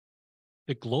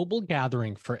The global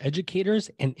gathering for educators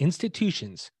and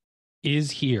institutions is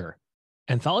here.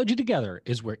 Anthology Together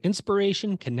is where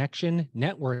inspiration, connection,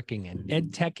 networking, and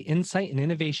EdTech insight and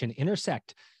innovation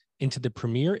intersect into the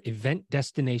premier event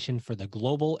destination for the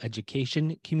global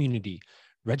education community.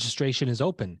 Registration is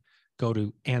open. Go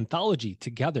to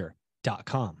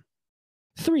anthologytogether.com.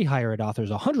 3 higher ed authors,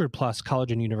 100 plus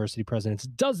college and university presidents,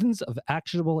 dozens of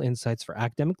actionable insights for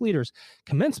academic leaders.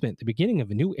 Commencement, the beginning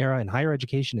of a new era in higher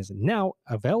education, is now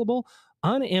available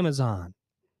on Amazon.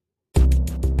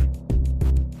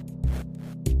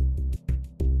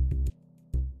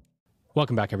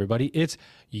 Welcome back, everybody. It's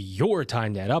your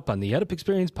time to EdUp on the EdUp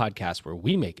Experience podcast, where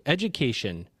we make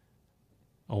education,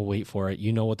 oh, wait for it,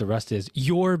 you know what the rest is,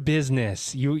 your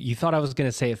business. You thought I was going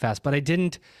to say it fast, but I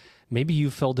didn't. Maybe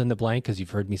you filled in the blank because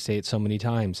you've heard me say it so many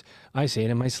times. I say it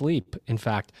in my sleep. In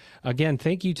fact, again,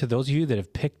 thank you to those of you that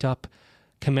have picked up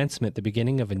Commencement, the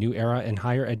beginning of a new era in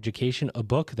higher education, a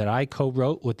book that I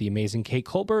co-wrote with the amazing Kate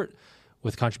Colbert,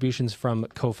 with contributions from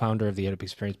co-founder of the EdUp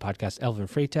Experience podcast, Elvin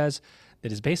Freitas,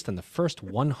 that is based on the first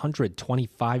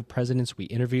 125 presidents we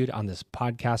interviewed on this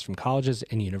podcast from colleges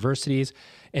and universities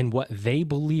and what they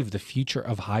believe the future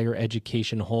of higher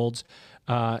education holds.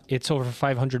 It's over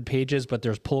 500 pages, but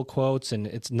there's pull quotes, and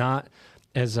it's not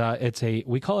as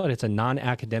we call it, it's a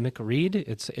non-academic read.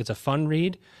 It's a fun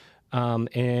read.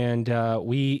 And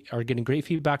we are getting great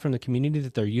feedback from the community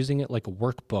that they're using it like a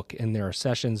workbook in their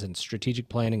sessions and strategic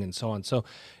planning and so on. So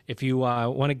if you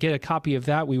want to get a copy of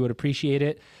that, we would appreciate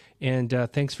it. And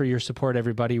thanks for your support,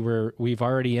 everybody. We've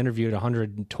already interviewed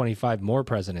 125 more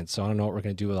presidents, so I don't know what we're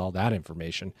going to do with all that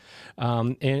information.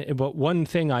 But one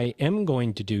thing I am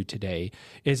going to do today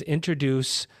is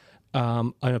introduce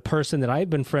a person that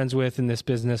I've been friends with in this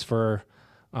business for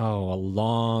a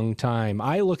long time.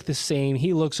 I look the same.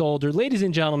 He looks older. Ladies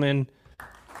and gentlemen,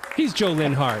 he's Joe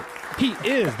Linhart. He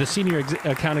is the Senior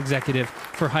Account Executive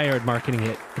for Higher Ed Marketing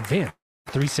at Advanced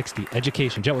 360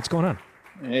 Education. Joe, what's going on?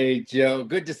 Hey, Joe.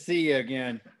 Good to see you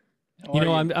again.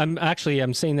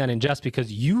 I'm saying that in jest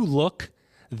because you look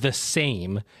the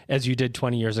same as you did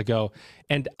 20 years ago,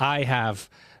 and I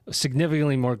have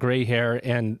significantly more gray hair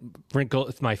and wrinkle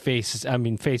with my face. I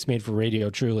mean, face made for radio,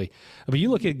 truly. But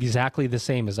you look exactly the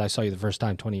same as I saw you the first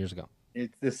time 20 years ago.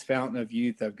 It's this fountain of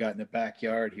youth I've got in the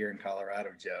backyard here in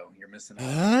Colorado, Joe. You're missing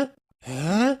out.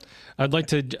 I'd like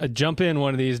to jump in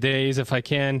one of these days if I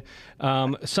can.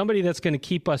 Somebody that's going to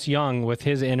keep us young with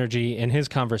his energy and his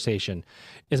conversation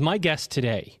is my guest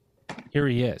today. Here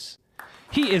he is.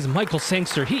 He is Michael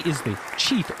Sangster. He is the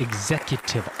Chief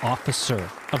Executive Officer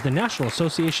of the National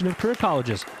Association of Career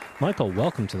Colleges. Michael,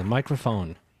 welcome to the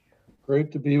microphone.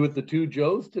 Great to be with the two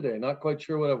Joes today. Not quite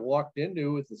sure what I've walked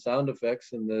into with the sound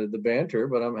effects and the banter,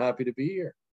 but I'm happy to be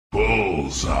here.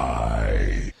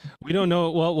 Bullseye. We don't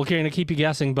know. Well, we're going to keep you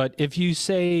guessing, but if you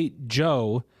say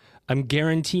Joe, I'm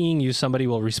guaranteeing you somebody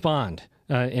will respond,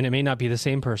 and it may not be the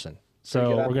same person.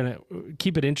 So we're going to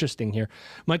keep it interesting here.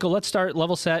 Michael, let's start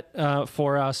level set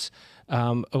for us.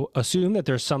 Assume that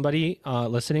there's somebody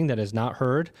listening that has not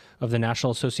heard of the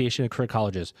National Association of Career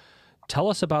Colleges. Tell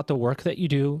us about the work that you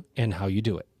do and how you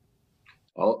do it.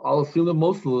 I'll assume that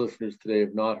most of the listeners today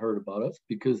have not heard about us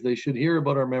because they should hear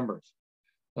about our members.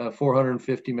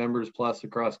 450 members plus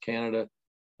across Canada,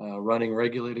 running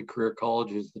regulated career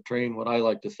colleges to train what I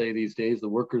like to say these days, the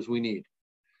workers we need.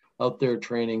 Out there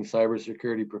training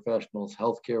cybersecurity professionals,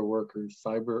 healthcare workers,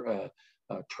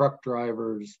 truck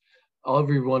drivers,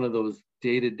 every one of those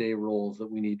day-to-day roles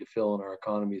that we need to fill in our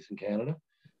economies in Canada.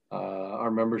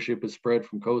 Our membership is spread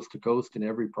from coast to coast in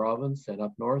every province and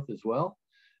up north as well.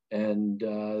 And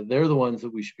they're the ones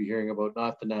that we should be hearing about,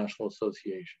 not the National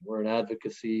Association. We're an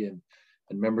advocacy and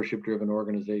membership-driven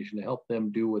organization to help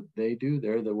them do what they do.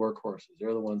 They're the workhorses.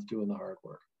 They're the ones doing the hard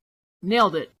work.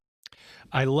 Nailed it.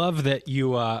 I love that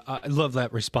you. I love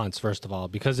that response, first of all,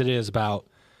 because it is about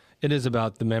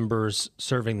the members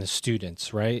serving the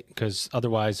students, right? Because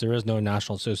otherwise, there is no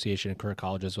National Association of Career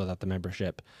Colleges without the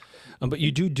membership. But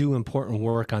you do important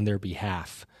work on their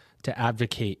behalf to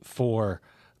advocate for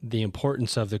the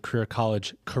importance of the career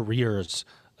college careers,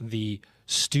 the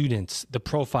students, the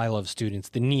profile of students,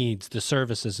 the needs, the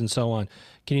services, and so on.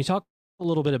 Can you talk a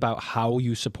little bit about how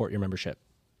you support your membership?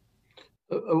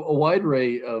 A wide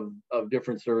array of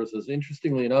different services.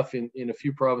 Interestingly enough, in a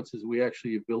few provinces, we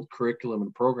actually have built curriculum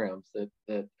and programs that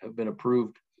have been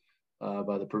approved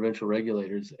by the provincial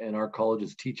regulators, and our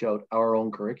colleges teach out our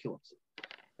own curriculums.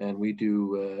 And we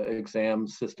do exam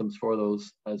systems for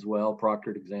those as well,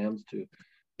 proctored exams to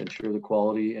ensure the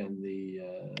quality and the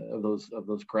of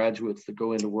those graduates that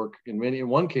go into work. In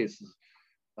one cases,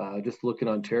 Just look at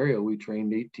Ontario, we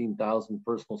trained 18,000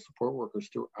 personal support workers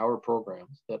through our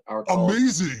programs that our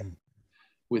Amazing.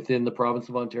 Within the province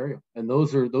of Ontario. And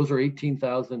those are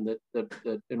 18,000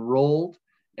 that enrolled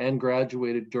and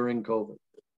graduated during COVID.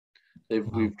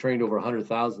 We've trained over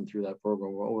 100,000 through that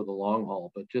program over the long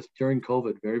haul, but just during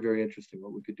COVID, very, very interesting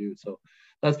what we could do. So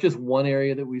that's just one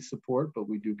area that we support, but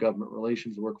we do government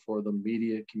relations work for them,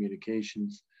 media,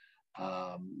 communications,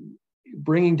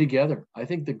 bringing together. I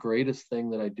think the greatest thing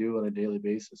that I do on a daily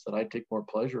basis that I take more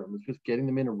pleasure in is just getting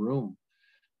them in a room,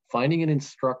 finding an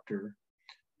instructor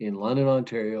in London,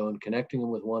 Ontario, and connecting them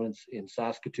with one in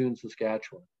Saskatoon,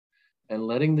 Saskatchewan, and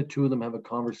letting the two of them have a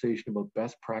conversation about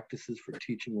best practices for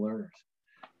teaching learners.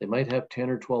 They might have 10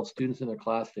 or 12 students in their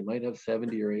class, they might have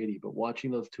 70 or 80, but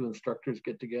watching those two instructors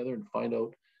get together and find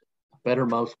out a better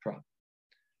mousetrap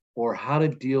or how to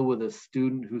deal with a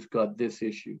student who's got this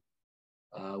issue.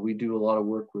 We do a lot of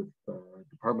work with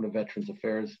Department of Veterans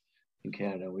Affairs in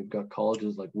Canada. We've got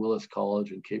colleges like Willis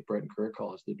College and Cape Breton Career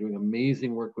College. They're doing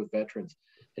amazing work with veterans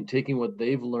and taking what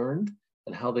they've learned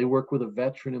and how they work with a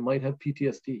veteran who might have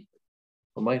PTSD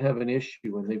or might have an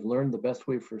issue, and they've learned the best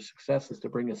way for success is to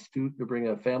bring a student, to bring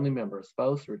a family member, a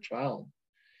spouse or a child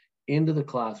into the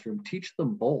classroom, teach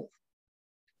them both,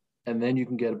 and then you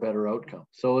can get a better outcome.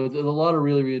 So there's a lot of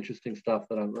really, really interesting stuff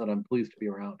that I'm pleased to be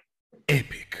around.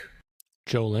 Epic.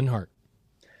 Joe Linhart.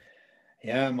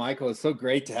 Yeah, Michael, it's so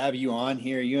great to have you on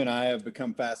here. You and I have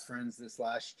become fast friends this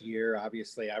last year.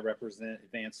 Obviously, I represent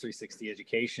Advanced 360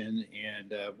 Education,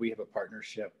 and we have a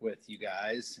partnership with you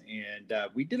guys. And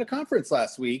we did a conference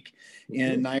last week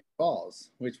in Niagara Falls,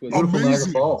 which was beautiful. Niagara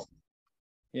Falls.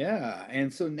 Yeah,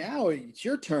 and so now it's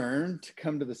your turn to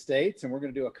come to the States, and we're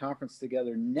going to do a conference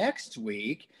together next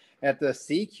week at the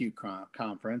CQ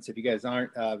conference. If you guys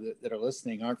aren't that are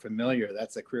listening aren't familiar,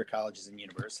 that's the Career Colleges and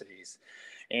Universities.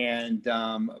 And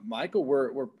Michael,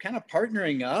 we're kind of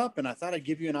partnering up, and I thought I'd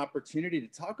give you an opportunity to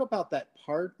talk about that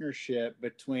partnership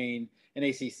between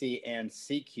NACC and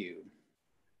CQ.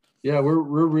 Yeah, we're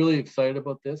really excited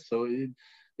about this. So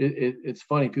it's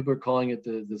funny. People are calling it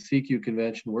the CQ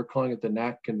convention. We're calling it the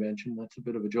NAC convention. That's a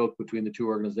bit of a joke between the two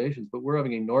organizations, but we're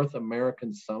having a North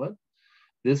American summit.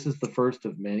 This is the first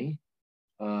of many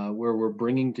where we're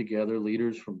bringing together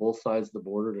leaders from both sides of the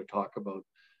border to talk about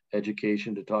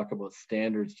education, to talk about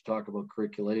standards, to talk about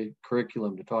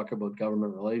curriculum, to talk about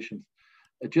government relations,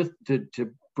 just to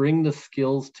bring the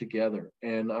skills together.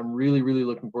 And I'm really, really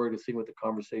looking forward to seeing what the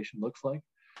conversation looks like.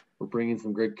 We're bringing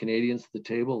some great Canadians to the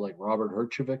table, like Robert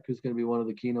Herjavec, who's going to be one of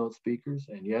the keynote speakers.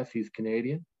 And yes, he's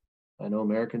Canadian. I know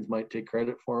Americans might take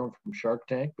credit for him from Shark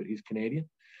Tank, but he's Canadian.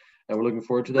 And we're looking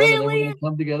forward to that. Really? And then we're going to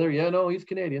come together. Yeah, no, he's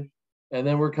Canadian. And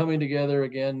then we're coming together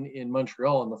again in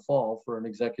Montreal in the fall for an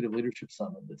executive leadership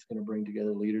summit that's going to bring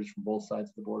together leaders from both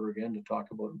sides of the border again to talk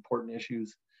about important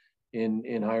issues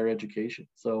in higher education.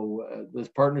 So this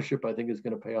partnership, I think, is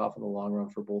going to pay off in the long run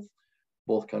for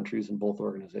both countries and both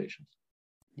organizations.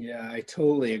 Yeah, I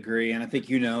totally agree. And I think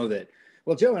you know that,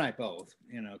 well, Joe and I both,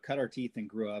 cut our teeth and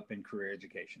grew up in career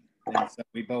education. And so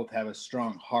we both have a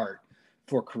strong heart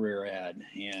for career ed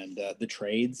and the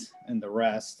trades and the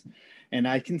rest. And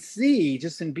I can see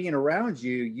just in being around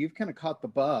you, you've kind of caught the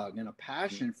bug and a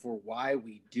passion for why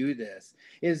we do this.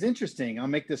 It is interesting. I'll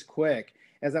make this quick.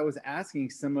 As I was asking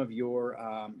some of your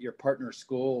partner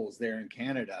schools there in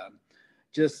Canada,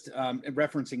 just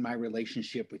referencing my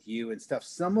relationship with you and stuff,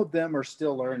 some of them are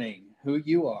still learning who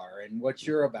you are and what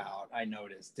you're about, I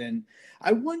noticed. And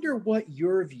I wonder what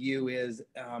your view is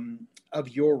of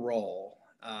your role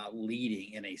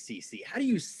leading NACC. How do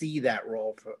you see that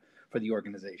role for the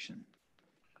organization?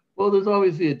 Well, there's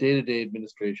obviously a day-to-day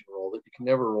administration role that you can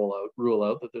never rule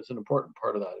out, that there's an important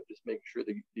part of that of just making sure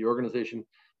the organization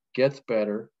gets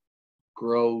better,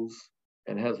 grows,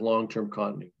 and has long-term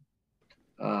continuity.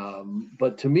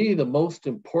 But to me, the most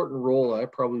important role I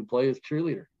probably play is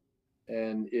cheerleader.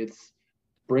 And it's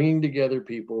bringing together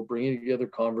people, bringing together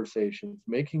conversations,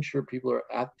 making sure people are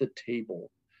at the table,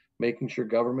 making sure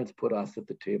governments put us at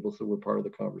the table so we're part of the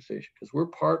conversation, because we're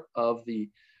part of the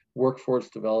workforce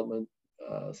development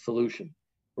solution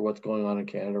for what's going on in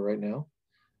Canada right now.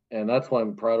 And that's why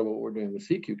I'm proud of what we're doing with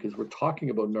CQ, because we're talking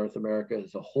about North America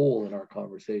as a whole in our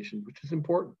conversation, which is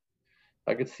important.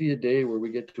 I could see a day where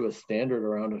we get to a standard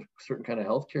around a certain kind of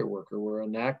healthcare worker where a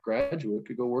NAC graduate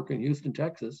could go work in Houston,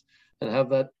 Texas, and have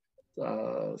that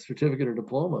certificate or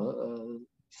diploma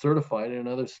certified in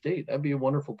another state. That'd be a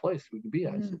wonderful place we could be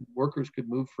at. So workers could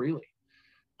move freely.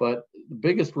 But the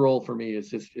biggest role for me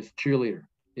is cheerleader.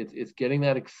 It's getting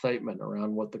that excitement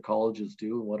around what the colleges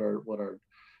do and what our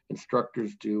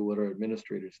instructors do, what our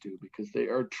administrators do, because they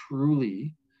are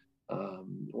truly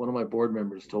One of my board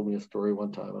members told me a story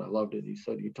one time, and I loved it.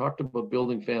 He talked about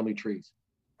building family trees.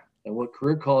 And what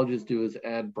career colleges do is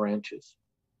add branches.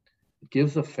 It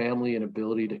gives a family an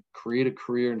ability to create a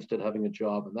career instead of having a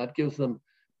job. And that gives them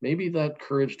maybe that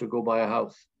courage to go buy a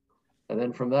house. And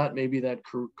then from that, maybe that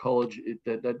college,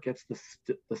 that gets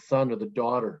the son or the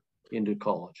daughter into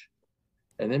college.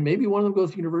 And then maybe one of them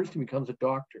goes to university and becomes a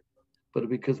doctor. But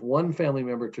because one family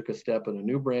member took a step and a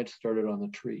new branch started on the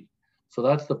tree. So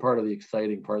that's the part of the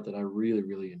exciting part that I really,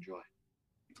 really enjoy.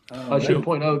 I should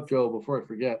point out, Joe, before I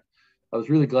forget, I was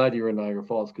really glad you were in Niagara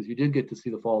Falls because you did get to see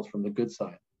the falls from the good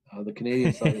side. The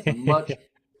Canadian side is a much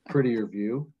prettier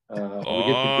view. We get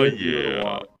the good view of the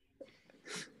water.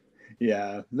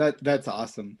 Yeah, that's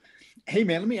awesome. Hey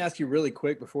man, let me ask you really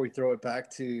quick before we throw it back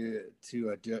to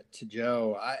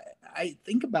Joe. I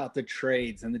think about the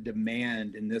trades and the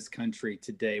demand in this country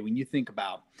today. When you think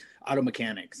about auto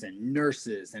mechanics and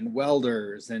nurses and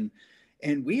welders, and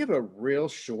we have a real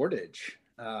shortage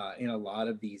in a lot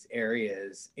of these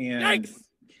areas. And Yikes.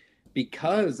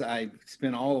 Because I've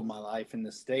spent all of my life in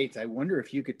the States, I wonder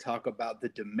if you could talk about the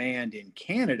demand in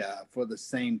Canada for the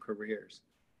same careers.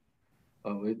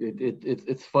 Oh,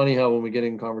 it's funny how when we get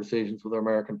in conversations with our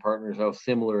American partners, how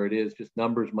similar it is, just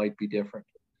numbers might be different.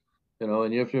 You know,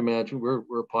 and you have to imagine we're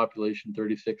a population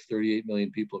 36, 38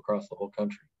 million people across the whole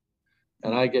country.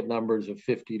 And I get numbers of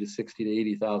 50 to 60 to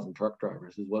 80,000 truck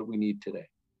drivers is what we need today.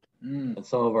 And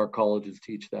some of our colleges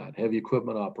teach that. Heavy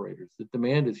equipment operators. The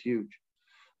demand is huge.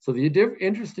 So the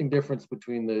interesting difference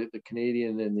between the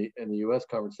Canadian and the US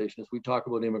conversation is we talk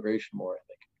about immigration more, I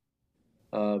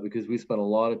think. Because we spent a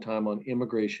lot of time on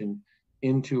immigration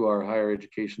into our higher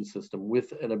education system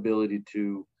with an ability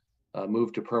to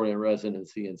move to permanent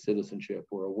residency and citizenship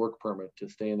or a work permit to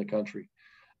stay in the country.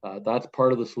 That's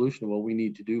part of the solution. What we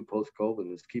need to do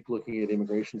post-COVID is keep looking at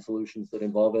immigration solutions that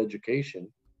involve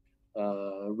education.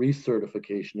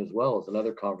 Recertification as well is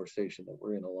another conversation that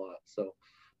we're in a lot. So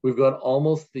we've got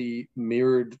almost the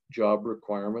mirrored job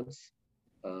requirements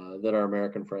that our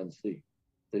American friends see,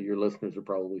 that your listeners are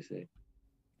probably seeing.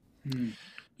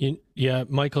 Yeah,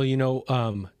 Michael,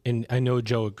 and I know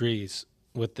Joe agrees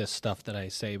with this stuff that I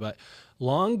say, but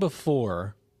long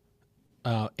before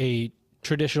a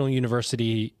traditional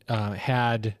university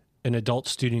had an adult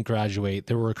student graduate,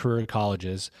 there were career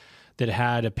colleges that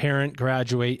had a parent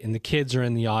graduate and the kids are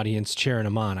in the audience cheering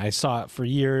them on. I saw it for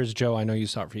years. Joe, I know you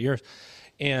saw it for years.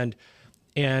 And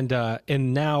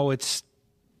now it's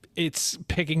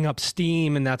picking up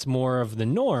steam, and that's more of the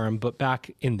norm. But back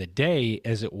in the day,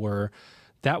 as it were,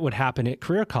 that would happen at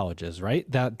career colleges, right?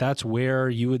 That's where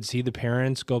you would see the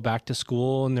parents go back to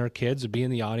school and their kids would be in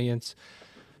the audience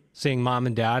saying mom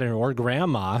and dad or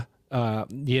grandma,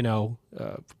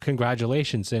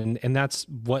 congratulations. And that's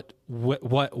what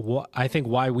I think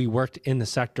why we worked in the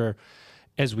sector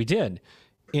as we did.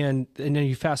 And then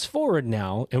you fast forward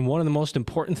now, and one of the most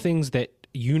important things that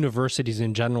universities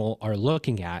in general are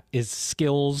looking at is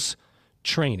skills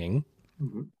training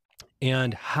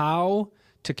and how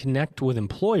to connect with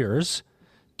employers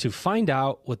to find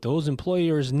out what those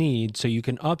employers need so you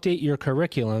can update your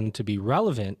curriculum to be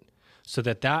relevant so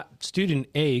that student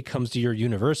A comes to your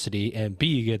university and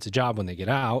B gets a job when they get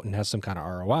out and has some kind of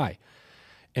ROI.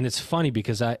 And it's funny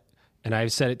because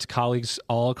I've said it to colleagues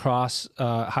all across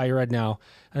higher ed now,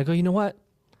 and I go, you know what?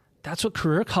 That's what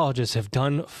career colleges have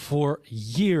done for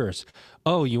years.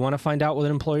 Oh, you want to find out what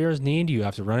employers need? You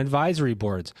have to run advisory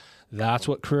boards. That's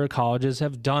what career colleges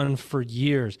have done for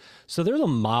years. So there's a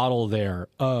model there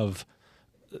of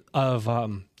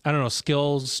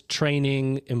skills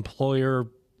training, employer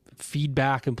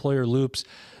feedback, employer loops.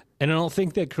 And I don't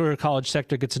think that career college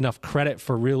sector gets enough credit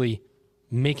for really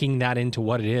making that into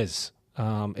what it is.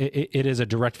 It is a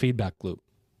direct feedback loop.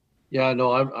 Yeah,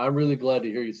 no, I'm really glad to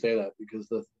hear you say that, because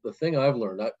the thing I've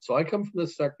learned, so I come from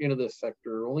into this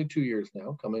sector only 2 years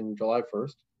now, coming July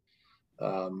 1st,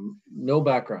 no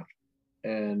background,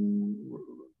 and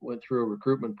went through a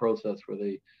recruitment process where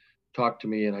they talked to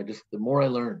me, and the more I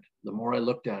learned, the more I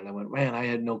looked at it, I went, man, I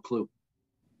had no clue.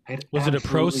 Was it a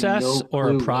process or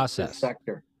a process?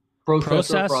 Sector.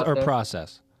 Process or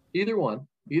process? Either one.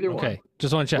 Okay,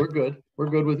 just want to check. We're good.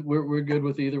 We're good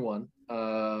with either one.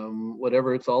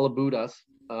 Whatever, it's all about us.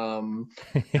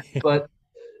 But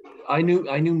I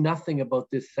knew nothing about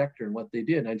this sector and what they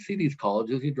did. And I'd see these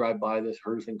colleges. You drive by this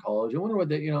Herzing College. I wonder what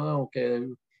they, okay,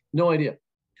 no idea.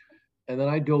 And then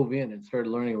I dove in and started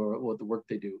learning about what the work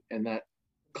they do and that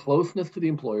closeness to the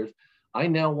employers. I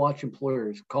now watch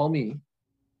employers call me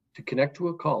to connect to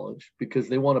a college because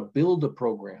they want to build a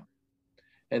program.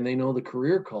 And they know the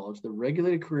career college, the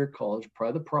regulated career college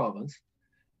by the province,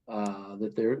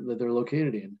 that they're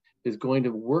located in is going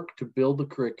to work to build the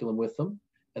curriculum with them,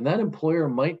 and that employer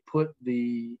might put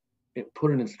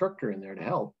an instructor in there to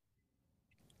help.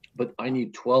 But I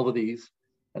need 12 of these,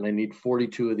 and I need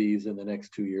 42 of these in the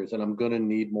next 2 years, and I'm going to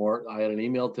need more. I had an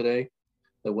email today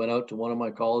that went out to one of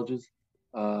my colleges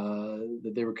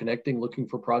that they were connecting, looking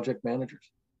for project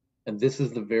managers. And this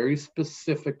is the very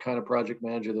specific kind of project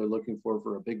manager they're looking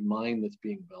for a big mine that's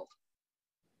being built.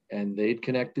 And they'd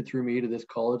connected through me to this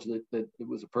college that it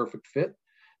was a perfect fit.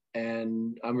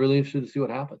 And I'm really interested to see what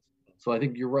happens. So I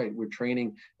think you're right. We're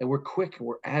training, and we're quick, and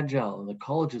we're agile, and the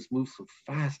colleges move so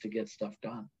fast to get stuff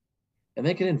done. And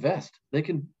they can invest. They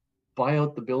can buy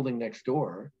out the building next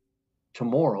door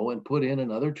tomorrow and put in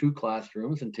another 2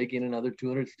 classrooms and take in another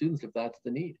 200 students if that's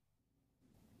the need.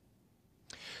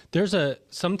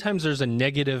 Sometimes there's a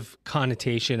negative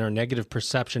connotation or negative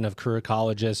perception of career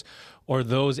colleges or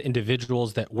those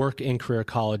individuals that work in career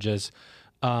colleges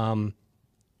from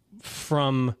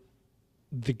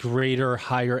the greater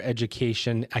higher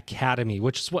education academy,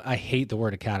 which is what I hate the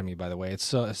word academy, by the way. It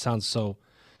sounds so,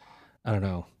 I don't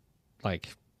know, like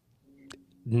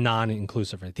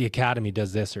non-inclusive, right? The academy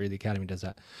does this or the academy does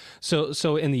that.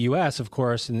 So in the US, of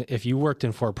course, and if you worked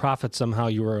in for-profit, somehow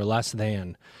you were less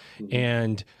than. Mm-hmm.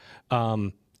 And,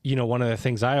 one of the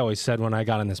things I always said when I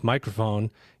got on this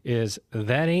microphone is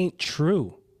that ain't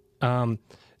true. There's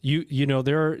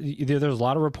a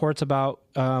lot of reports about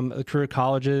career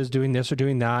colleges doing this or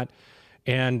doing that.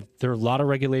 And there are a lot of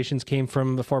regulations came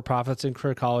from the for-profits and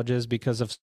career colleges because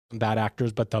of bad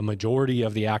actors, but the majority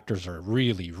of the actors are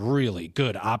really, really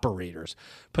good operators,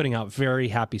 putting out very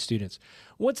happy students.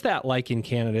 What's that like in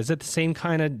Canada? Is it the same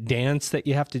kind of dance that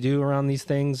you have to do around these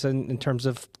things in terms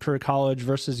of career college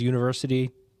versus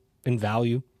university in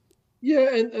value?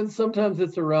 Yeah, and sometimes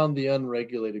it's around the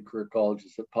unregulated career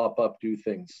colleges that pop up, do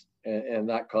things, and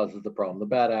that causes the problem, the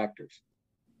bad actors.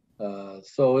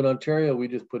 So in Ontario, we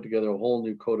just put together a whole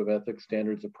new code of ethics,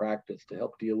 standards of practice to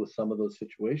help deal with some of those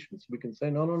situations. We can say,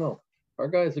 no, our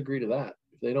guys agree to that.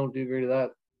 If they don't agree to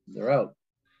that, they're out.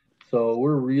 So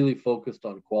we're really focused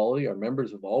on quality. Our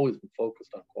members have always been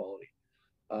focused on quality.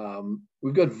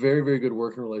 We've got very, very good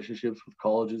working relationships with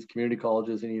colleges, community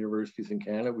colleges and universities in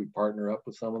Canada. We partner up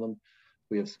with some of them.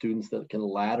 We have students that can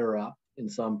ladder up in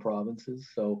some provinces.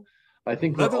 So I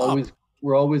think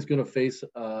we're always going to face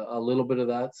a little bit of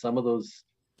that, some of those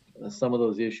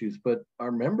issues, but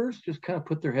our members just kind of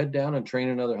put their head down and train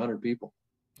another 100 people.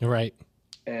 Right.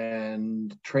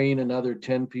 And train another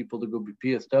 10 people to go be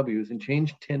PSWs and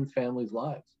change 10 families'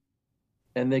 lives.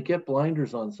 And they get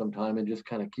blinders on sometime and just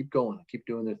kind of keep going, keep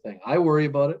doing their thing. I worry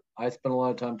about it. I spend a lot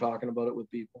of time talking about it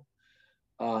with people.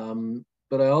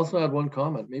 But I also had one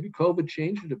comment. Maybe COVID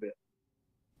changed it a bit,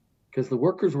 because the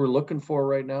workers we're looking for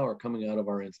right now are coming out of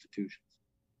our institutions.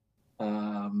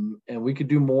 And we could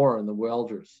do more in the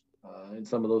welders, in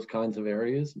some of those kinds of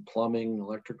areas, and plumbing,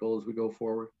 electrical as we go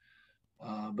forward.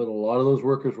 But a lot of those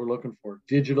workers we're looking for,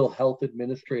 digital health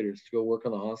administrators to go work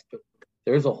on the hospital.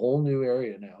 There's a whole new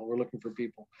area now. We're looking for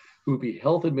people who would be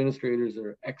health administrators that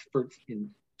are experts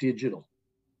in digital.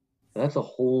 And that's a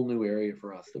whole new area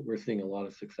for us that we're seeing a lot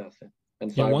of success in.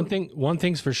 And yeah, one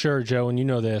thing's for sure, Joe, and you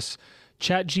know this,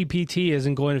 ChatGPT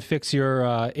isn't going to fix your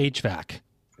HVAC,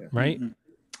 right?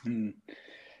 Mm-hmm.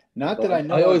 Not that I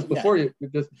know. I always, before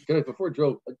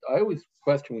Joe, I always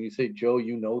question when you say, Joe,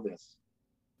 you know this.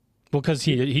 Well, because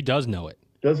he does know it.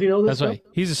 Does he know this? That's why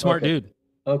he's a smart dude.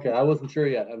 Okay, I wasn't sure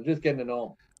yet. I'm just getting to know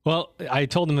him. Well, I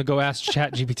told him to go ask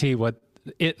ChatGPT what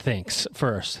it thinks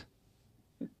first.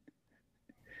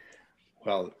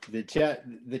 Well, the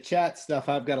chat stuff,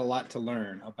 I've got a lot to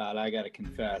learn about, I got to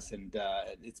confess, and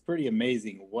it's pretty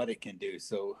amazing what it can do.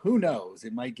 So who knows?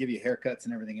 It might give you haircuts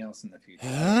and everything else in the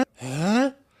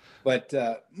future. But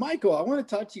Michael, I want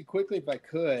to talk to you quickly if I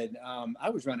could.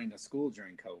 I was running a school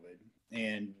during COVID,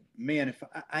 and man, if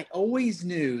I always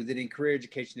knew that in career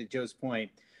education, to Joe's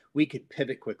point, we could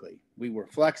pivot quickly. We were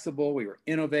flexible, we were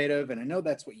innovative, and I know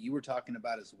that's what you were talking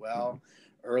about as well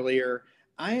earlier.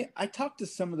 I talked to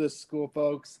some of the school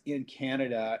folks in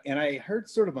Canada, and I heard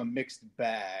sort of a mixed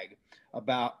bag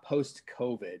about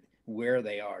post-COVID, where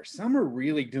they are. Some are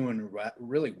really doing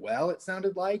really well, it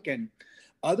sounded like, and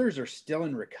others are still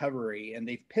in recovery, and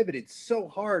they've pivoted so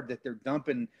hard that they're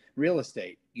dumping real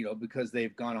estate, because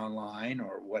they've gone online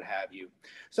or what have you.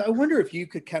 So I wonder if you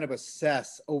could kind of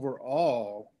assess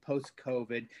overall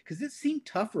post-COVID, because it seemed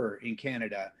tougher in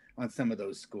Canada on some of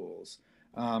those schools.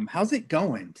 How's it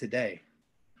going today?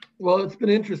 Well, it's been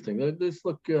interesting.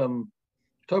 Talk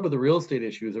about the real estate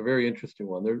issue is a very interesting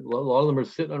one. A lot of them are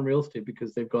sitting on real estate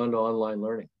because they've gone to online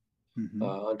learning. Mm-hmm.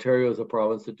 Ontario is a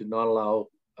province that did not allow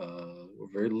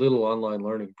very little online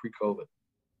learning pre-COVID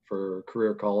for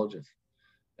career colleges.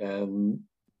 And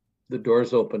the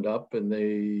doors opened up and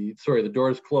the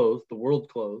doors closed, the world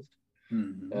closed.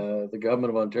 The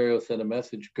government of Ontario sent a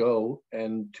message, go,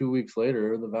 and 2 weeks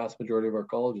later, the vast majority of our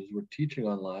colleges were teaching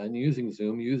online, using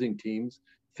Zoom, using Teams,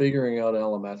 figuring out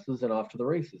LMSs, and off to the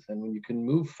races. And when you can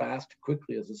move fast,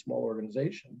 quickly as a small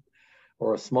organization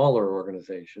or a smaller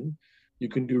organization, you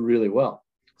can do really well.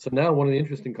 So now one of the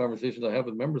interesting conversations I have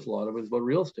with members a lot of is about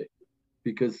real estate,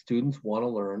 because students want to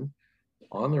learn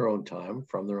on their own time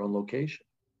from their own location.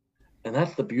 And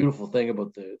that's the beautiful thing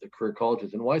about the career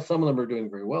colleges, and why some of them are doing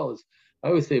very well is, I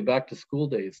always say back to school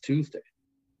day is Tuesday.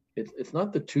 It's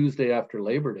not the Tuesday after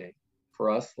Labor Day for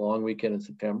us, long weekend in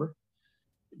September.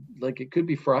 Like, it could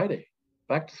be Friday.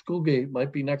 Back to school day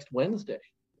might be next Wednesday.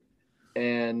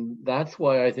 And that's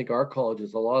why I think our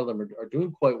colleges, a lot of them are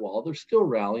doing quite well. They're still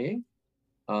rallying,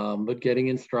 but getting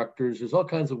instructors, there's all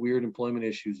kinds of weird employment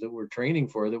issues that we're training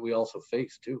for that we also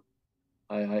face too.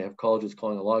 I have colleges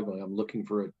calling a lot going, I'm looking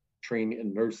for a train a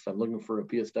nurse, I'm looking for a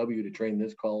PSW to train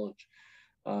this college.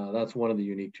 That's one of the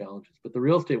unique challenges. But the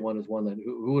real estate one is one that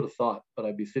who would have thought, but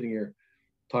I'd be sitting here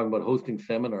talking about hosting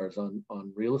seminars on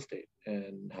real estate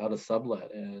and how to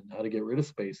sublet and how to get rid of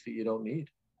space that you don't need.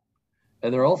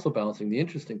 And they're also balancing. The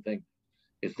interesting thing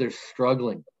is they're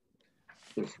struggling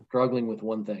with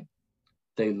one thing.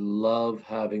 They love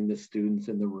having the students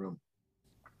in the room.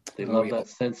 They love that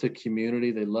sense of community.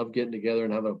 They love getting together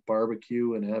and having a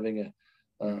barbecue and having a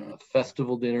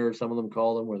festival dinner, some of them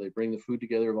call them, where they bring the food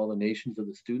together of all the nations of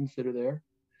the students that are there.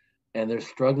 And they're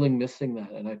struggling missing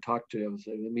that. And I was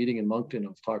at a meeting in Moncton. I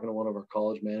was talking to one of our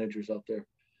college managers out there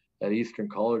at Eastern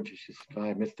College. She said,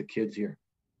 I miss the kids here.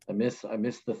 I miss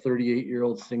the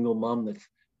 38-year-old single mom that's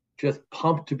just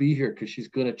pumped to be here because she's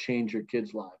going to change her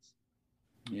kids' lives.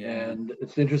 Yeah. And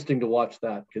it's interesting to watch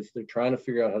that because they're trying to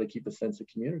figure out how to keep a sense of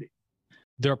community.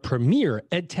 Their premier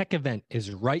EdTech event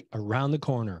is right around the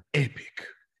corner. Epic.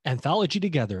 Anthology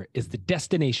Together is the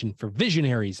destination for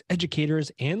visionaries,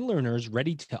 educators, and learners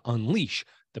ready to unleash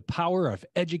the power of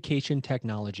education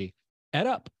technology.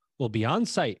 EdUp will be on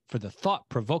site for the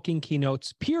thought-provoking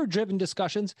keynotes, peer-driven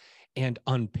discussions, and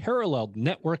unparalleled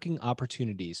networking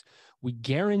opportunities. We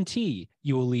guarantee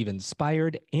you will leave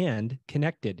inspired and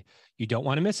connected. You don't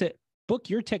want to miss it. Book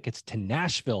your tickets to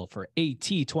Nashville for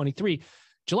AT23.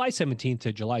 July 17th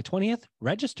to July 20th.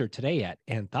 Register today at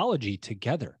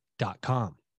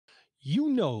anthologytogether.com. You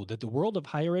know that the world of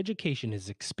higher education is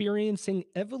experiencing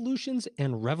evolutions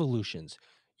and revolutions.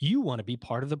 You want to be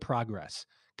part of the progress.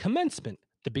 Commencement,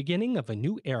 the beginning of a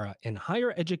new era in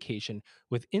higher education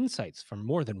with insights from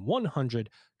more than 100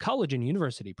 college and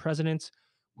university presidents,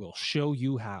 will show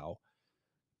you how.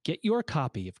 Get your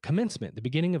copy of Commencement, the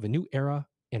beginning of a new era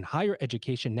in higher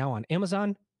education now on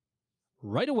Amazon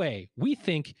right away. We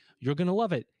think you're going to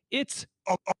love it. It's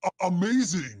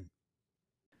amazing.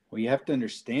 Well, you have to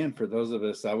understand, for those of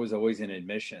us, I was always in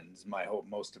admissions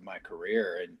most of my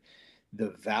career, and the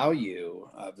value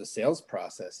of the sales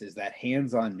process is that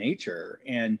hands-on nature.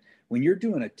 And when you're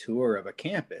doing a tour of a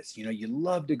campus, you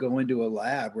love to go into a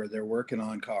lab where they're working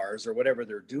on cars or whatever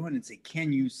they're doing and say,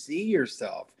 can you see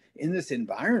yourself in this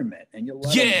environment? And you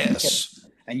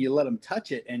let them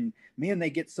touch it, and man, they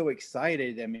get so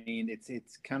excited. I mean,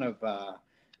 it's kind of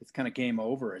game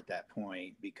over at that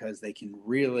point because they can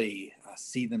really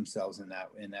see themselves in that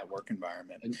work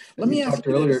environment. And let me ask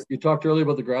you earlier. You talked earlier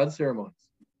about the grad ceremonies.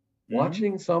 Mm-hmm.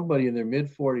 Watching somebody in their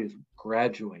mid-40s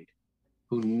graduate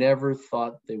who never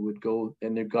thought they would go,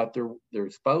 and they've got their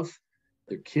spouse,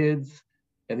 their kids,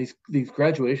 and these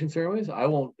graduation ceremonies.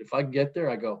 If I get there,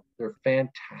 I go, they're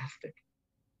fantastic.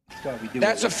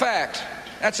 That's a fact.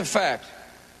 That's a fact.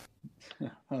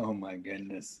 Oh my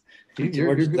goodness.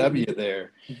 George W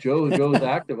there. Joe's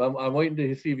active. I'm waiting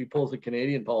to see if he pulls a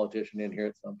Canadian politician in here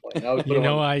at some point. I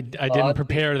didn't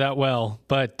prepare that well,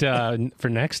 but for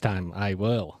next time I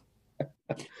will.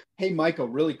 Hey, Michael,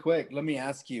 really quick, let me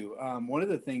ask you, one of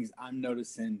the things I'm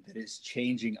noticing that is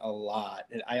changing a lot,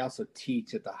 and I also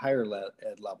teach at the higher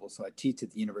ed level, so I teach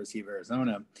at the University of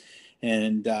Arizona,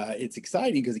 and it's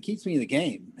exciting because it keeps me in the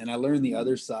game, and I learn the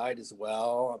other side as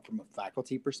well from a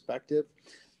faculty perspective.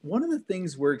 One of the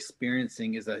things we're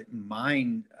experiencing is a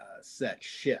mindset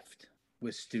shift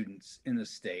with students in the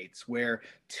States, where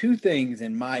two things,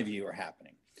 in my view, are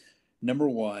happening. Number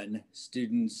one,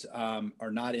 students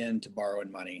are not into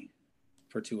borrowing money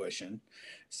for tuition,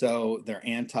 so they're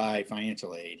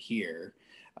anti-financial aid here.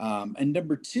 And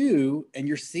number two, and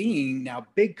you're seeing now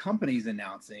big companies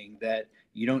announcing that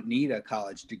you don't need a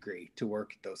college degree to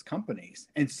work at those companies.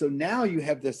 And so now you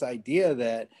have this idea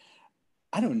that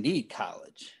I don't need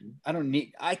college.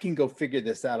 I can go figure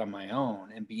this out on my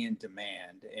own and be in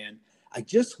demand. And I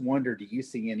just wonder, do you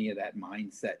see any of that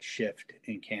mindset shift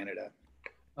in Canada?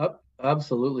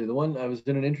 Absolutely. The one I was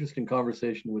in an interesting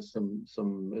conversation with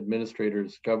some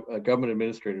administrators, government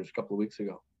administrators, a couple of weeks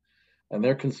ago, and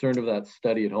they're concerned of that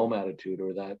study at home attitude,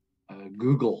 or that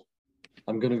Google.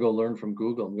 I'm going to go learn from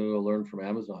Google. I'm going to go learn from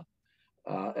Amazon.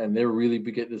 And they're really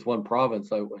getting this one province,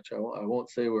 which I won't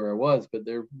say where I was, but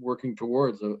they're working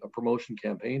towards a promotion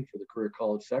campaign for the career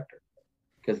college sector,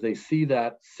 because they see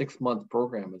that 6-month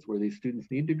program is where these students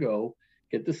need to go,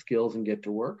 get the skills and get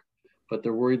to work. But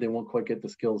they're worried they won't quite get the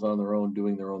skills on their own,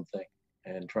 doing their own thing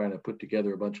and trying to put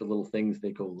together a bunch of little things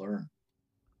they go learn.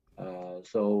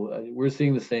 So we're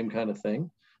seeing the same kind of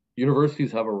thing.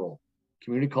 Universities have a role,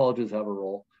 community colleges have a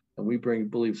role, and we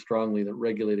believe strongly that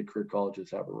regulated career colleges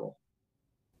have a role.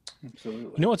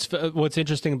 Absolutely. You know what's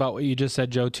interesting about what you just said,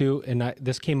 Joe, too, and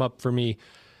this came up for me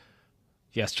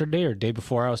yesterday or day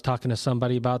before. I was talking to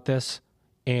somebody about this,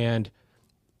 and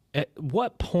at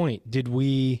what point did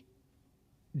we,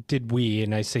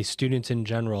 and I say students in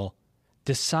general,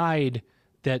 decide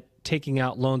that taking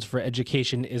out loans for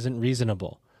education isn't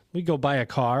reasonable? We go buy a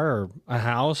car or a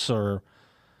house, or,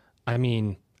 I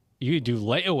mean, you do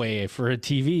layaway for a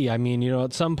TV. I mean,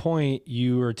 at some point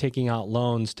you were taking out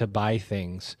loans to buy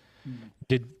things.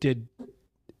 Did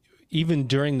even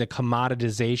during the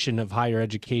commoditization of higher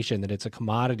education, that it's a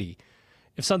commodity,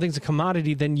 if something's a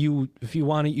commodity, then if you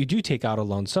want it, you do take out a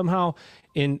loan. Somehow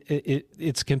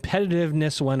its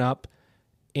competitiveness went up,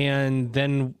 and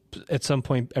then at some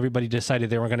point everybody decided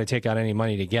they weren't going to take out any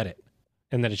money to get it,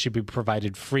 and that it should be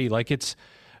provided free. Like it's,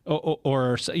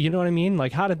 or you know what I mean?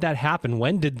 Like, how did that happen?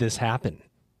 When did this happen?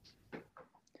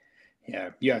 Yeah.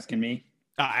 You asking me?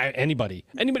 Anybody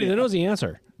that knows the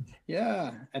answer.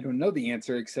 Yeah, I don't know the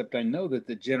answer, except I know that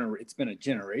it's been a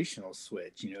generational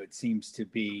switch. It seems to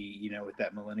be, with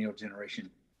that millennial generation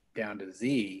down to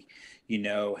Z,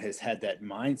 has had that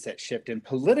mindset shift. And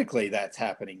politically, that's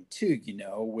happening too,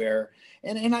 where,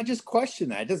 and I just question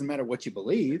that. It doesn't matter what you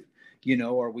believe,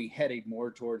 are we heading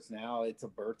more towards now it's a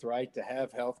birthright to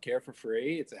have health care for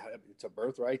free? It's a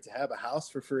birthright to have a house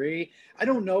for free. I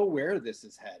don't know where this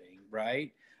is heading,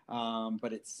 right?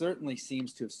 But it certainly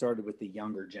seems to have started with the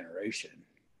younger generation.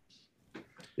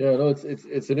 Yeah, no,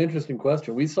 it's an interesting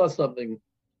question. We saw something,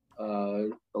 a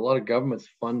lot of governments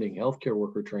funding healthcare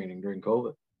worker training during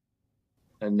COVID.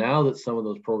 And now that some of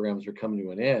those programs are coming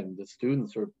to an end, the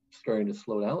students are starting to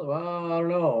slow down. Well,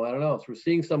 I don't know. So we're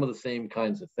seeing some of the same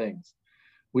kinds of things.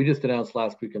 We just announced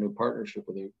last week a new partnership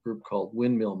with a group called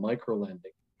Windmill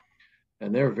Microlending.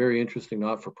 And they're very interesting,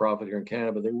 not-for-profit here in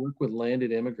Canada, but they work with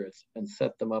landed immigrants and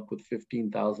set them up with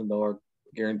 $15,000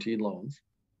 guaranteed loans,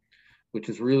 which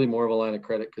is really more of a line of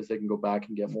credit because they can go back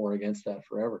and get more against that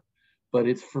forever. But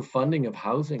it's for funding of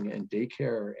housing and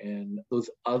daycare and those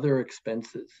other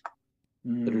expenses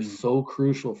that are so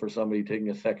crucial for somebody taking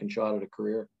a second shot at a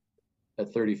career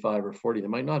at 35 or 40. They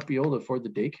might not be able to afford the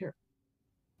daycare.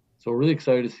 So we're really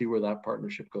excited to see where that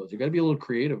partnership goes. You got to be a little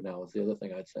creative now, is the other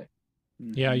thing I'd say.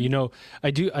 Yeah,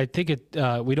 I think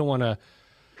we don't want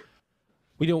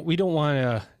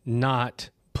to not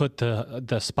put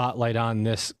the spotlight on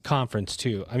this conference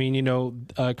too. I mean,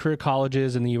 career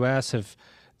colleges in the US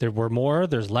there were more,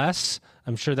 there's less.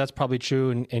 I'm sure that's probably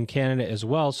true in Canada as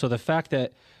well. So the fact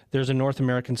that there's a North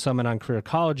American Summit on career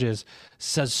colleges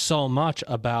says so much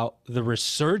about the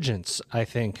resurgence, I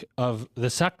think, of the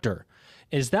sector.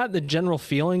 Is that the general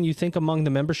feeling, you think, among the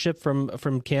membership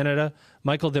from Canada,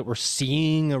 Michael, that we're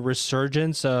seeing a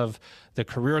resurgence of the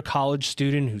career college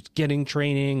student who's getting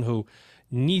training, who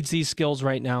needs these skills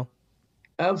right now?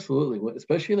 Absolutely,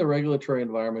 especially in the regulatory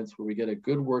environments where we get a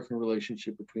good working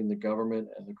relationship between the government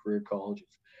and the career colleges.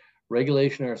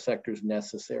 Regulation in our sector is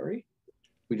necessary.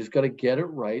 We just got to get it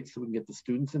right so we can get the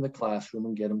students in the classroom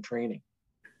and get them training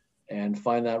and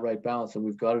find that right balance. And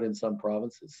we've got it in some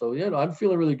provinces. So, yeah, I'm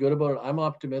feeling really good about it. I'm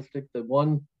optimistic that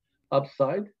one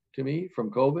upside to me from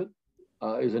COVID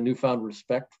is a newfound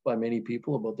respect by many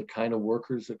people about the kind of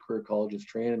workers that career colleges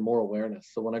train and more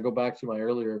awareness. So when I go back to my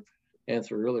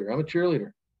answer earlier, I'm a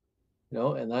cheerleader,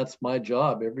 and that's my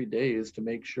job every day, is to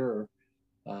make sure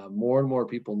more and more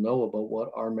people know about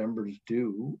what our members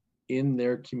do in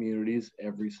their communities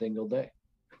every single day,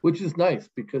 which is nice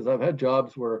because I've had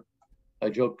jobs where I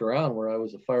joked around where I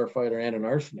was a firefighter and an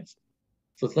arsonist.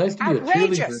 So it's nice to be a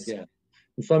cheerleader again.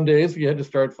 And some days you had to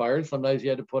start fires, sometimes you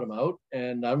had to put them out.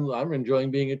 And I'm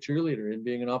enjoying being a cheerleader and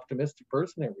being an optimistic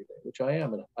person every day, which I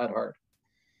am at heart.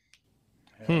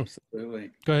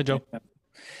 Absolutely. Go ahead, Joe.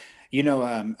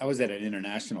 I was at an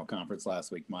international conference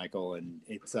last week, Michael, and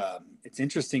it's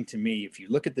interesting to me. If you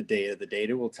look at the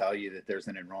data will tell you that there's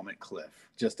an enrollment cliff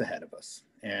just ahead of us,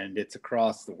 and it's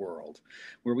across the world,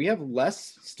 where we have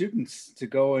less students to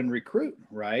go and recruit,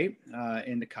 right,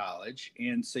 into college,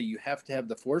 and so you have to have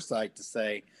the foresight to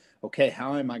say, okay,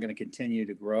 how am I going to continue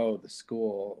to grow the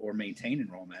school or maintain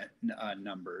enrollment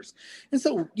numbers? And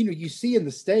so, you see in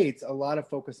the States a lot of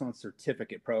focus on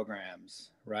certificate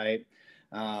programs, right?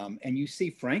 And you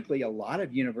see, frankly, a lot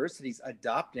of universities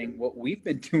adopting what we've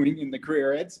been doing in the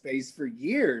career ed space for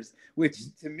years,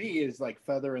 which to me is like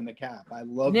feather in the cap. I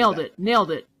love that.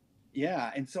 Nailed it.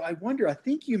 Yeah. And so I wonder, I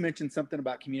think you mentioned something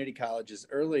about community colleges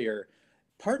earlier.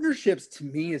 Partnerships to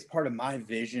me is part of my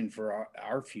vision for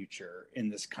our future in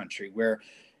this country, where,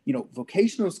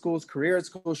 vocational schools, career ed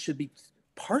schools should be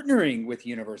partnering with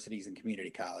universities and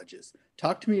community colleges.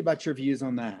 Talk to me about your views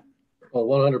on that. Well,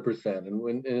 100%.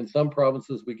 And in some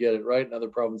provinces we get it right, in other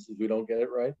provinces we don't get it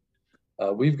right.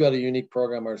 We've got a unique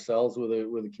program ourselves with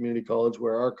a community college,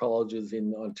 where our college is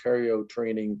in Ontario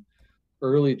training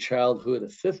early childhood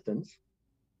assistants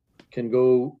can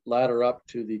go ladder up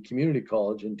to the community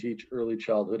college and teach early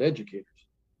childhood educators,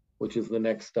 which is the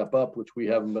next step up, which we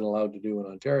haven't been allowed to do in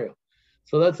Ontario.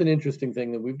 So that's an interesting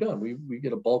thing that we've done. We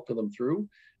get a bulk of them through.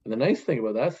 And the nice thing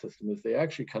about that system is they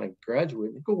actually kind of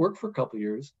graduate and go work for a couple of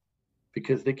years,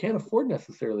 because they can't afford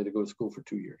necessarily to go to school for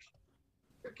 2 years.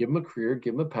 Give them a career,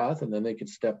 give them a path, and then they can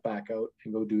step back out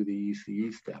and go do the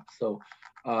ECE steps. So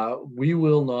we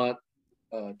will not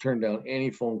turn down any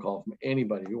phone call from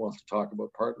anybody who wants to talk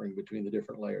about partnering between the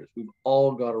different layers. We've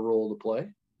all got a role to play,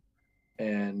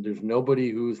 and there's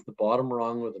nobody who's the bottom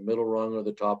rung or the middle rung or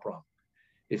the top rung.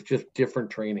 It's just different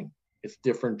training. It's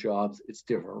different jobs. It's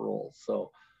different roles.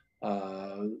 So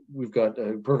we've got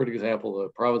a perfect example, the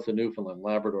province of Newfoundland,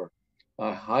 Labrador.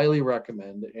 I highly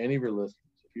recommend any of your listeners,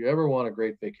 if you ever want a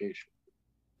great vacation,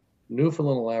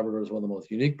 Newfoundland and Labrador is one of the most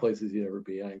unique places you'd ever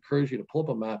be. I encourage you to pull up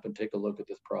a map and take a look at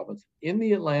this province in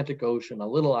the Atlantic Ocean, a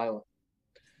little island.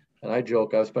 And I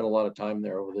joke, I've spent a lot of time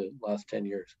there over the last 10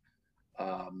 years.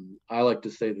 I like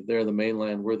to say that they're the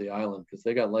mainland, we're the island, because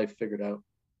they got life figured out.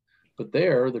 But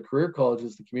there, the career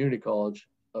colleges, the community college,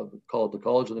 called the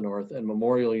College of the North, and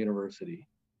Memorial University,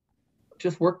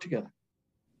 just work together.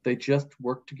 They just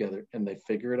work together and they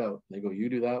figure it out. They go, you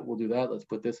do that, we'll do that, let's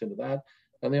put this into that.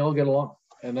 And they all get along.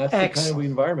 And that's the kind of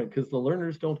environment, because the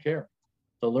learners don't care.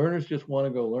 The learners just want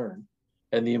to go learn,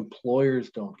 and the employers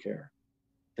don't care.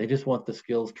 They just want the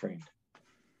skills trained.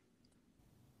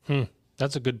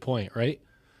 That's a good point, right?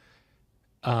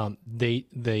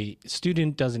 The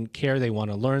student doesn't care, they want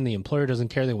to learn. The employer doesn't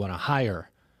care, they want to hire.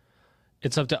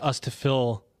 It's up to us to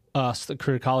the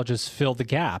career colleges fill the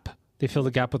gap. They fill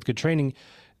the gap with good training.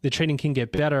 The training can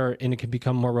get better and it can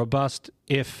become more robust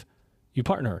if you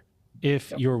partner,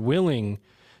 if you're willing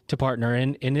to partner.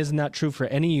 And isn't that true for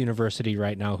any university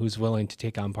right now who's willing to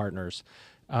take on partners?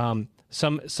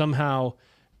 Somehow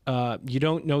you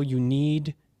don't know you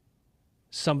need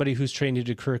somebody who's trained at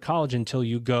a career college until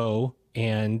you go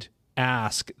and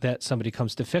ask that somebody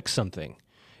comes to fix something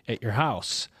at your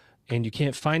house. And you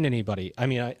can't find anybody. I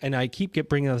mean, I keep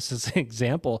bringing this as an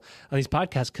example on these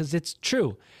podcasts because it's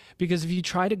true. Because if you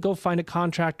try to go find a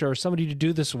contractor or somebody to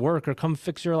do this work or come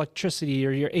fix your electricity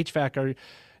or your HVAC,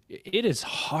 it is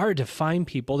hard to find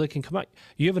people that can come out.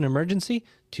 You have an emergency?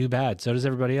 Too bad. So does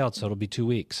everybody else. So it'll be 2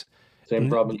 weeks. Same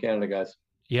problem in Canada, guys.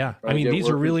 Yeah. I mean, these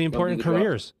are really important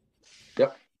careers.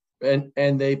 Yep.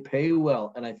 And they pay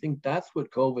well. And I think that's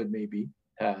what COVID maybe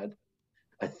had.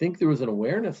 I think there was an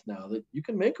awareness now that you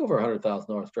can make over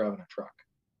 $100,000 driving a truck.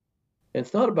 And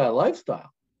it's not a bad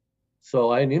lifestyle. So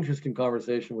I had an interesting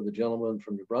conversation with a gentleman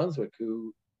from New Brunswick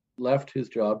who left his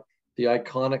job, the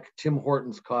iconic Tim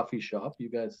Hortons coffee shop. You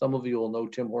guys, some of you will know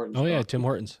Tim Hortons. Oh, yeah, Tim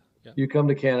Hortons. Yeah. You come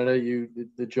to Canada,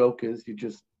 the joke is you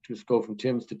just go from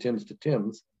Tim's to Tim's to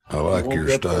Tim's. I like your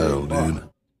style, dude.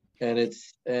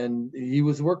 And he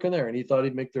was working there, and he thought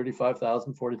he'd make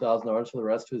 $35,000, $40,000 for the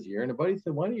rest of his year. And a buddy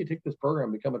said, "Why don't you take this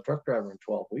program, become a truck driver in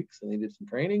 12 weeks?" And they did some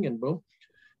training, and boom,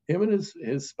 him and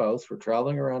his spouse were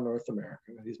traveling around North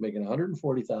America. He's making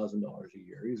 $140,000 a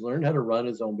year. He's learned how to run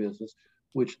his own business,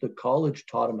 which the college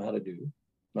taught him how to do,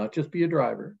 not just be a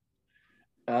driver.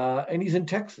 And he's in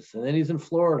Texas, and then he's in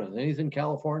Florida, and then he's in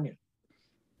California.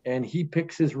 And he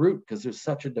picks his route because there's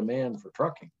such a demand for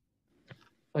trucking.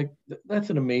 Like, that's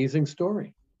an amazing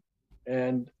story.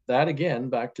 And that, again,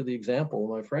 back to the example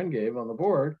my friend gave on the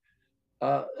board,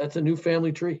 that's a new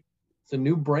family tree. It's a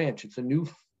new branch. It's a new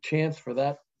chance for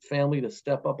that family to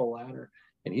step up a ladder.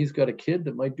 And he's got a kid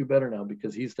that might do better now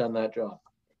because he's done that job.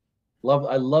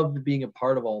 I love being a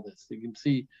part of all this. You can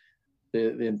see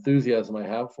the enthusiasm I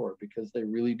have for it, because they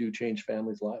really do change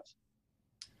families' lives.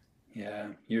 Yeah,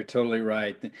 you're totally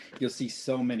right. You'll see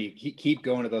so many. Keep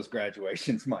going to those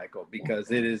graduations, Michael,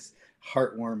 because it is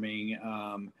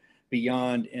heartwarming.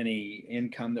 Beyond any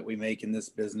income that we make in this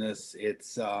business,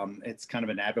 it's kind of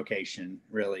an avocation,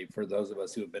 really, for those of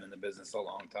us who have been in the business a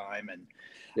long time, and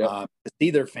to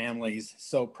see their families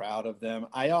so proud of them.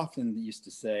 I often used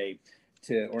to say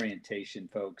to orientation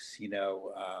folks,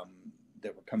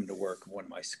 that were coming to work at one of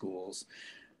my schools,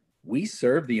 we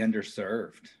serve the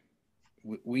underserved.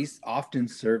 We often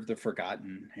serve the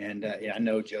forgotten. And I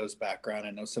know Joe's background.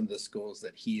 I know some of the schools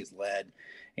that he has led,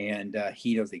 and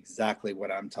he knows exactly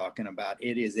what I'm talking about.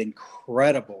 It is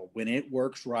incredible when it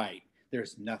works right.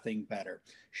 There's nothing better.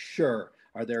 Sure,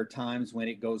 are there times when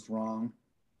it goes wrong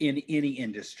in any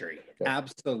industry?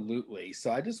 Absolutely.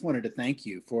 So I just wanted to thank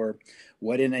you for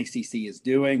what NACC is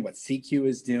doing, what CQ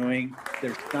is doing.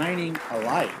 They're shining a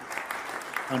light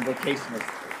on vocational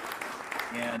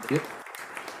schools.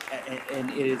 And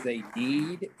it is a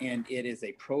need, and it is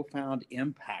a profound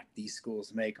impact these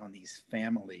schools make on these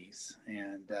families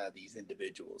and these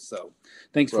individuals. So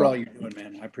thanks for all you're doing,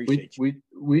 man. I appreciate you.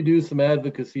 We do some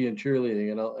advocacy and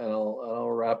cheerleading, and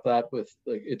I'll wrap that with,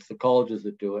 like, it's the colleges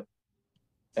that do it.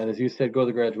 And as you said, go to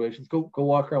the graduations, go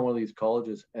walk around one of these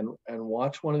colleges and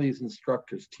watch one of these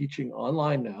instructors teaching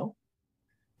online now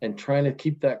and trying to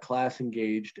keep that class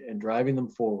engaged and driving them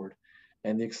forward,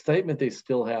 and the excitement they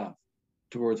still have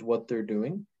towards what they're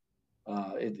doing.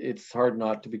 It's hard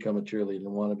not to become a cheerleader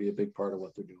and want to be a big part of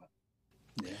what they're doing.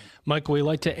 Yeah. Michael, we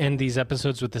like to end these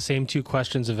episodes with the same two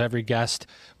questions of every guest.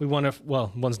 We want to,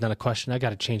 well, one's not a question. I got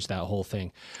to change that whole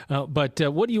thing. But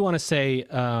what do you want to say?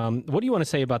 What do you want to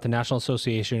say about the National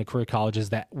Association of Career Colleges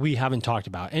that we haven't talked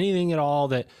about? Anything at all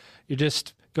that you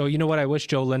just go, you know what, I wish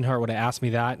Joe Linhart would have asked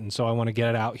me that, and so I want to get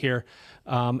it out here.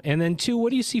 And then two, what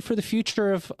do you see for the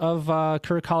future of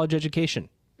career college education?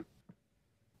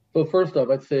 So first off,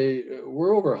 I'd say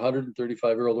we're over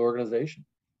 135-year-old organization.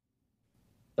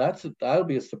 That'll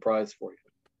be a surprise for you.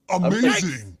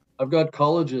 Amazing. I've got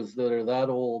colleges that are that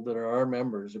old that are our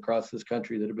members across this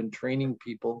country that have been training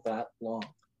people that long.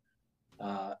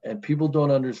 And people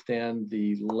don't understand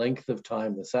the length of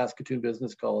time. The Saskatoon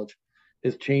Business College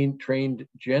has trained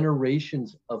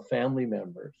generations of family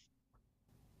members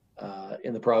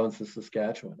in the province of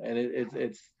Saskatchewan. And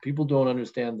it's people don't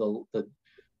understand the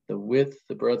width,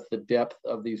 the breadth, the depth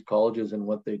of these colleges and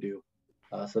what they do.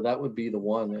 So that would be the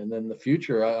one. And then the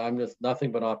future, I'm just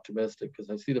nothing but optimistic because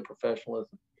I see the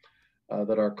professionalism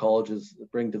that our colleges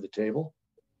bring to the table.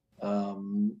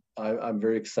 I'm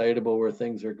very excited about where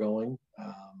things are going.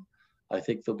 I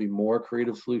think there'll be more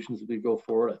creative solutions as we go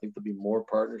forward. I think there'll be more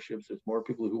partnerships. There's more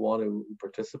people who want to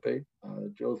participate.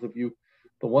 Joseph,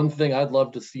 the one thing I'd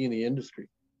love to see in the industry,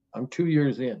 I'm 2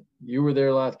 years in. You were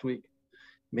there last week.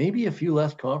 Maybe a few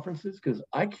less conferences, because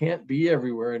I can't be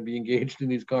everywhere and be engaged in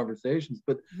these conversations.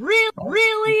 But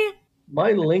really,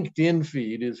 my LinkedIn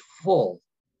feed is full,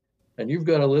 and you've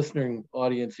got a listening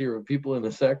audience here of people in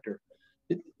the sector.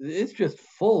 It's just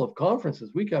full of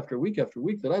conferences week after week after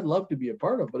week that I'd love to be a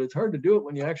part of, but it's hard to do it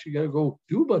when you actually got to go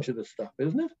do a bunch of this stuff,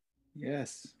 isn't it?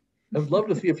 Yes. I would love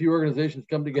to see a few organizations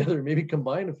come together and maybe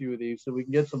combine a few of these so we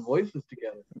can get some voices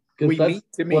together. Because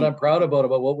that's what I'm proud about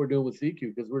what we're doing with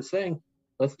CQ, because we're saying,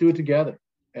 let's do it together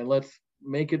and let's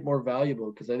make it more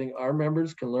valuable, because I think our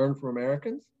members can learn from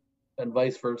Americans and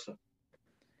vice versa.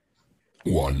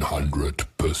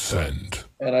 100%.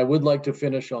 And I would like to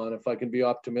finish on, if I can be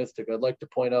optimistic, I'd like to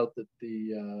point out that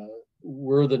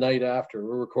we're the night after,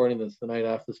 we're recording this the night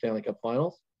after the Stanley Cup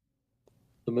Finals.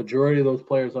 The majority of those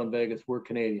players on Vegas were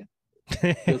Canadian.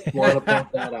 Just want to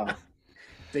point that out.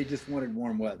 They just wanted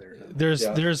warm weather. There's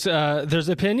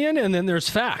opinion, and then there's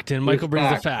fact, and Michael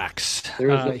brings the facts.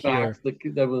 There's the facts.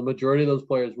 The majority of those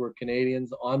players were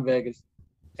Canadians on Vegas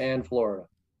and Florida.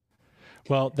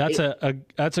 Well, that's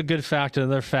a good fact.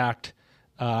 Another fact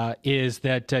is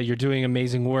that you're doing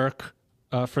amazing work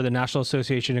for the National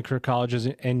Association of Career Colleges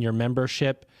and your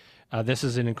membership. This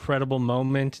is an incredible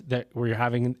moment that we're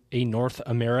having a North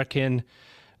American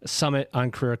summit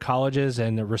on career colleges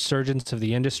and the resurgence of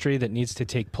the industry that needs to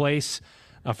take place.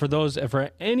 For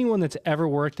anyone that's ever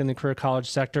worked in the career college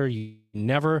sector, you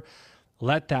never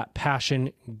let that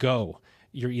passion go.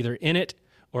 You're either in it,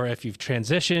 or if you've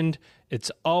transitioned,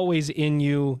 it's always in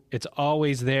you. It's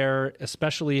always there,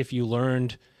 especially if you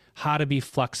learned how to be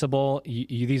flexible.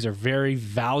 These are very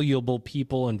valuable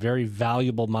people and very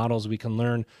valuable models we can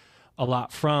learn a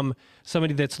lot from.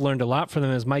 Somebody that's learned a lot from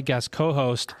them is my guest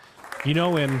co-host. You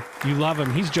know him, you love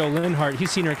him. He's Joe Linhart.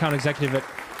 He's Senior Account Executive at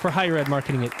for higher ed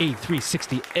marketing at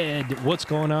A360 Ed. What's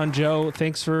going on, Joe?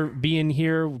 Thanks for being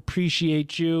here.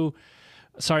 Appreciate you.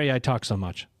 Sorry I talk so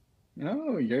much.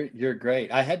 No, you're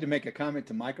great. I had to make a comment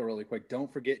to Michael really quick.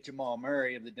 Don't forget Jamal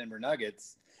Murray of the Denver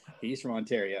Nuggets. He's from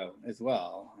Ontario as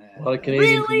well. A lot of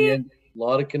Canadians a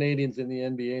lot of Canadians in the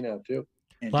NBA now too.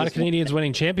 A lot of Canadians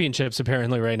winning championships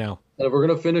apparently right now. And if we're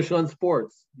going to finish on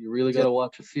sports, you really got to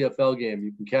watch a CFL game.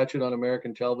 You can catch it on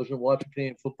American television. Watch a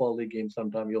Canadian Football League game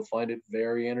sometime. You'll find it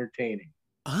very entertaining.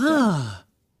 Ah.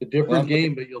 It's a different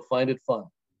game, but you'll find it fun.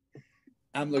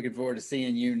 I'm looking forward to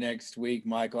seeing you next week,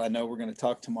 Michael. I know we're going to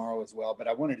talk tomorrow as well, but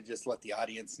I wanted to just let the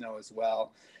audience know as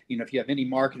well. You know, if you have any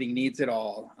marketing needs at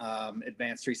all,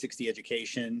 Advanced 360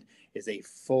 Education is a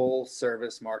full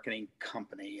service marketing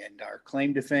company. And our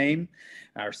claim to fame,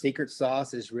 our secret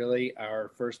sauce is really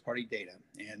our first party data.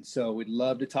 And so we'd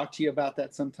love to talk to you about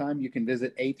that sometime. You can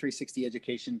visit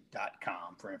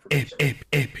a360education.com for information.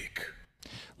 Epic.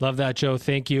 Love that, Joe.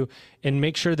 Thank you. And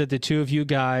make sure that the two of you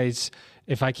guys,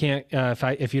 if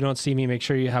you don't see me, make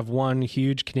sure you have one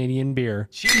huge Canadian beer.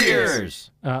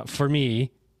 Cheers! For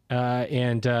me,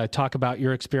 and talk about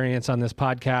your experience on this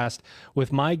podcast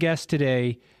with my guest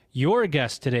today, your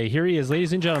guest today. Here he is,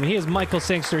 ladies and gentlemen. He is Michael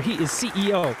Sangster. He is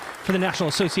CEO for the National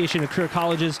Association of Career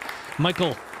Colleges.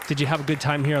 Michael, did you have a good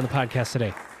time here on the podcast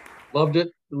today? Loved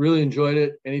it. Really enjoyed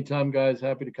it. Anytime, guys.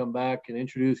 Happy to come back and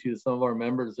introduce you to some of our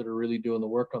members that are really doing the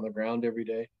work on the ground every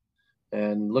day.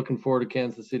 And looking forward to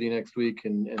Kansas City next week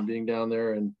and being down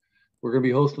there. And we're going to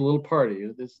be hosting a little party.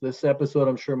 This episode,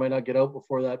 I'm sure, might not get out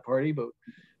before that party, but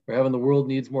we're having the World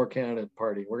Needs More Canada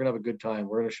party. We're going to have a good time.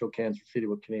 We're going to show Kansas City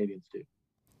what Canadians do.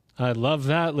 I love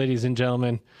that, ladies and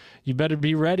gentlemen. You better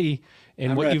be ready.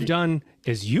 And what you've done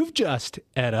is you've just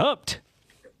EdUp'd.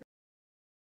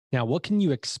 Now, what can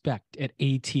you expect at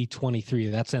AT23?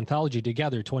 That's Anthology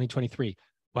Together 2023.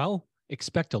 Well,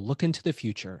 expect a look into the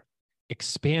future,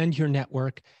 expand your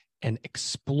network, and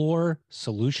explore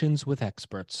solutions with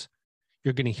experts.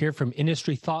 You're going to hear from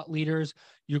industry thought leaders.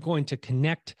 You're going to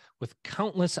connect with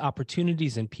countless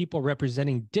opportunities and people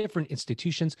representing different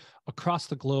institutions across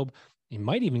the globe. You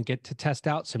might even get to test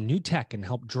out some new tech and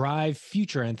help drive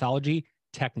future anthology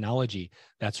technology.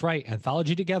 That's right,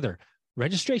 Anthology Together.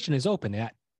 Registration is open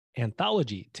at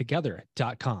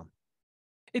anthologytogether.com.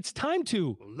 It's time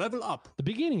to level up. The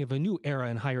beginning of a new era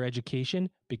in higher education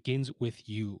begins with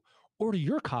you. Order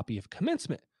your copy of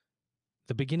Commencement,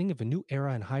 The Beginning of a New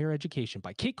Era in Higher Education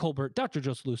by Kate Colbert, Dr.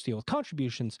 Joseph Lucio, with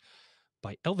contributions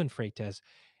by Elvin Freitas.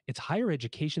 It's higher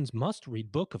education's must-read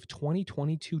book of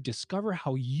 2022. Discover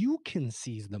how you can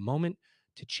seize the moment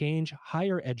to change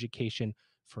higher education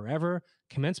forever.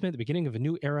 Commencement, The Beginning of a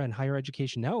New Era in Higher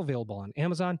Education, now available on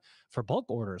Amazon. For bulk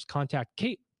orders, contact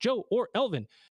Kate, Joe, or Elvin.